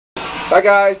Hi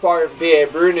guys, Paul from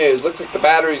PABrewNews. Looks like the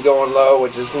battery's going low,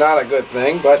 which is not a good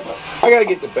thing, but I gotta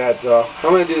get to bed, so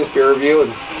I'm gonna do this beer review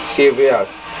and see if we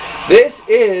else. This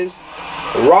is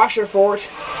Rochefort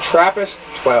Trappist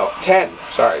 10.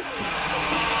 Sorry.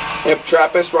 Yep,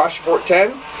 Trappist Rochefort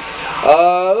 10.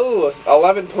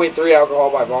 11.3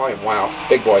 alcohol by volume. Wow,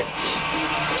 big boy.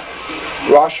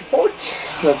 Rochefort.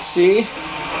 Let's see.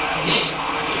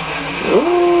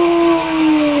 Ooh.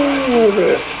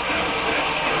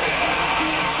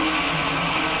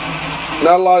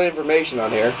 Not a lot of information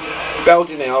on here.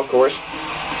 Belgian ale, of course.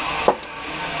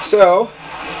 So,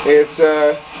 it's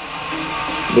the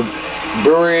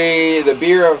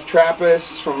beer of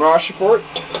Trappist from Rochefort.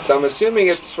 So I'm assuming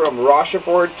it's from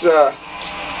Rochefort,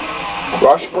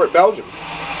 Belgium.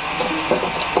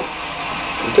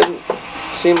 It didn't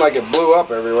seem like it blew up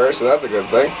everywhere, so that's a good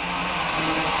thing.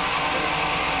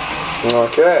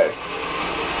 Okay.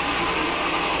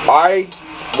 I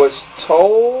was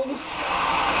told...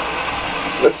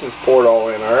 Let's just pour it all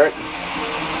in, alright?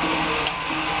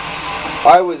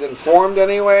 I was informed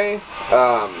anyway,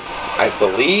 I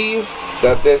believe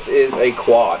that this is a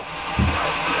quad.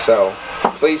 So,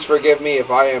 please forgive me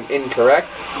if I am incorrect.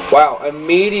 Wow,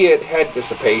 immediate head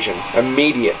dissipation.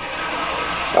 Immediate.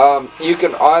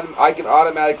 I can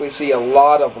automatically see a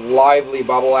lot of lively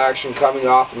bubble action coming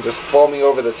off and just foaming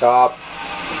over the top.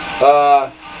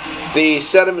 The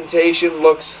sedimentation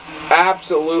looks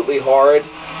absolutely horrid.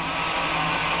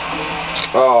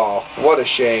 Oh, what a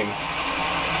shame.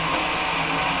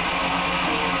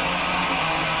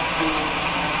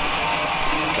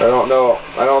 I don't know.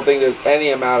 I don't think there's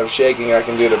any amount of shaking I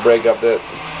can do to break up that.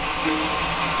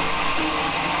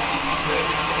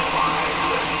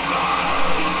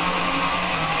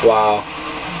 Wow.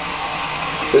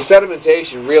 The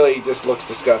sedimentation really just looks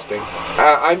disgusting.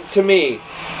 To me,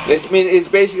 it's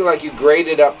basically like you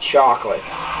grated up chocolate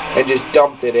and just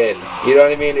dumped it in. You know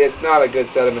what I mean? It's not a good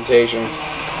sedimentation.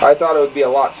 I thought it would be a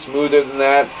lot smoother than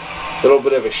that. A little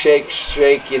bit of a shake,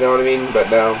 you know what I mean? But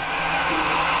no.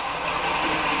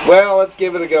 Well, let's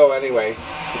give it a go anyway.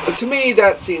 But to me,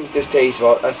 that seems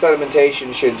distasteful. A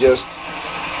sedimentation should just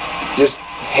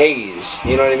haze.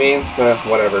 You know what I mean?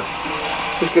 Whatever.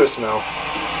 Let's get a smell.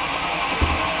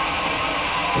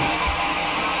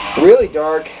 Really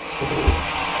dark.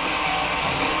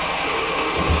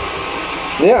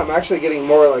 Yeah, I'm actually getting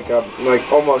more like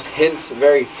almost hints,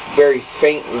 very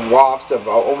faint wafts of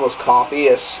almost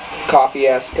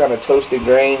coffee-esque kind of toasted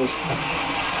grains.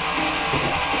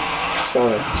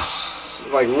 Some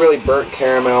like really burnt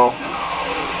caramel.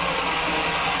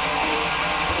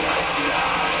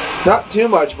 Not too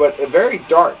much, but a very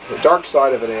dark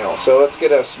side of an ale. So let's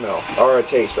get a smell, or a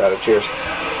taste rather. Cheers.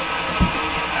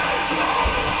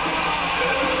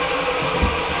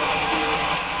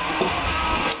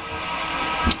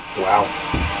 Wow.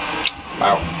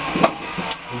 Wow.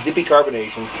 Zippy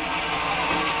carbonation.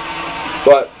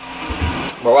 But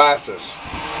molasses,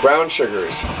 brown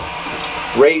sugars,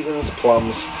 raisins,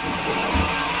 plums,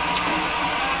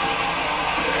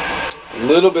 a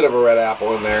little bit of a red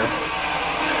apple in there.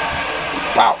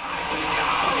 Wow.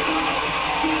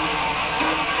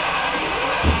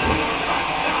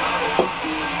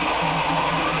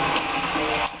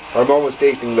 I'm almost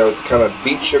tasting those kind of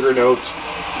beet sugar notes.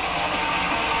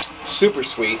 Super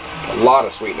sweet, a lot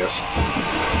of sweetness.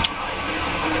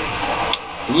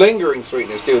 Lingering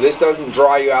sweetness too. This doesn't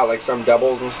dry you out like some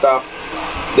doubles and stuff.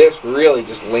 This really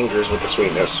just lingers with the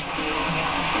sweetness.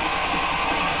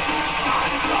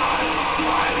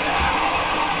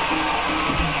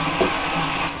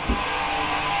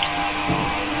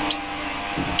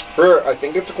 I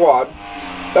think it's a quad.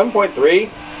 11.3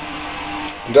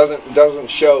 doesn't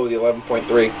show the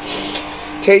 11.3.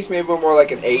 Tastes maybe more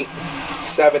like an 8.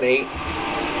 7, 8.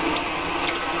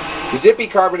 Zippy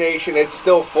carbonation, it's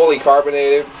still fully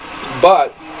carbonated,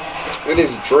 but it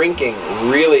is drinking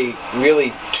really,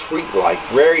 really treat-like.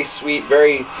 Very sweet,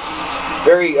 very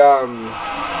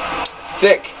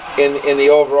thick in the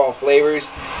overall flavors.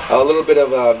 A little bit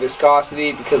of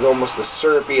viscosity because almost a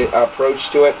syrupy approach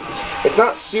to it. It's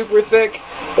not super thick,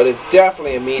 but it's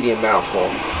definitely a medium mouthfeel.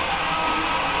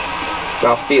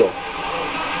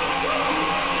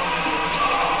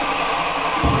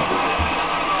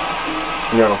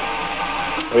 No,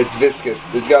 it's viscous.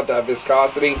 It's got that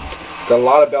viscosity that a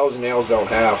lot of Belgian ales don't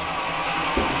have.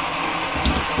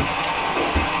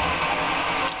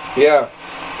 Yeah,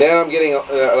 then I'm getting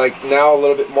like now a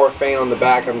little bit more faint on the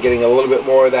back. I'm getting a little bit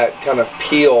more of that kind of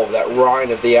peel, that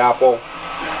rind of the apple.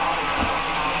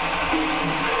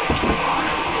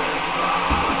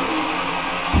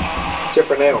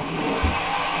 Different ale.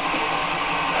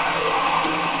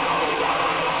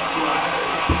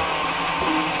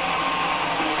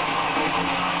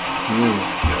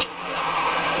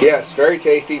 Yes, very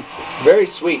tasty, very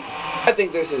sweet. I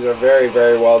think this is a very,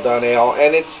 very well done ale,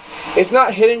 and it's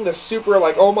not hitting the super,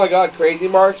 like, oh my god, crazy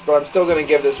marks, but I'm still going to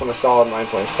give this one a solid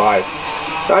 9.5.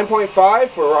 9.5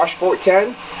 for Rochefort 10.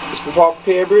 This has been Paul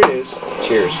from PABrewNews.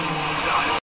 Cheers.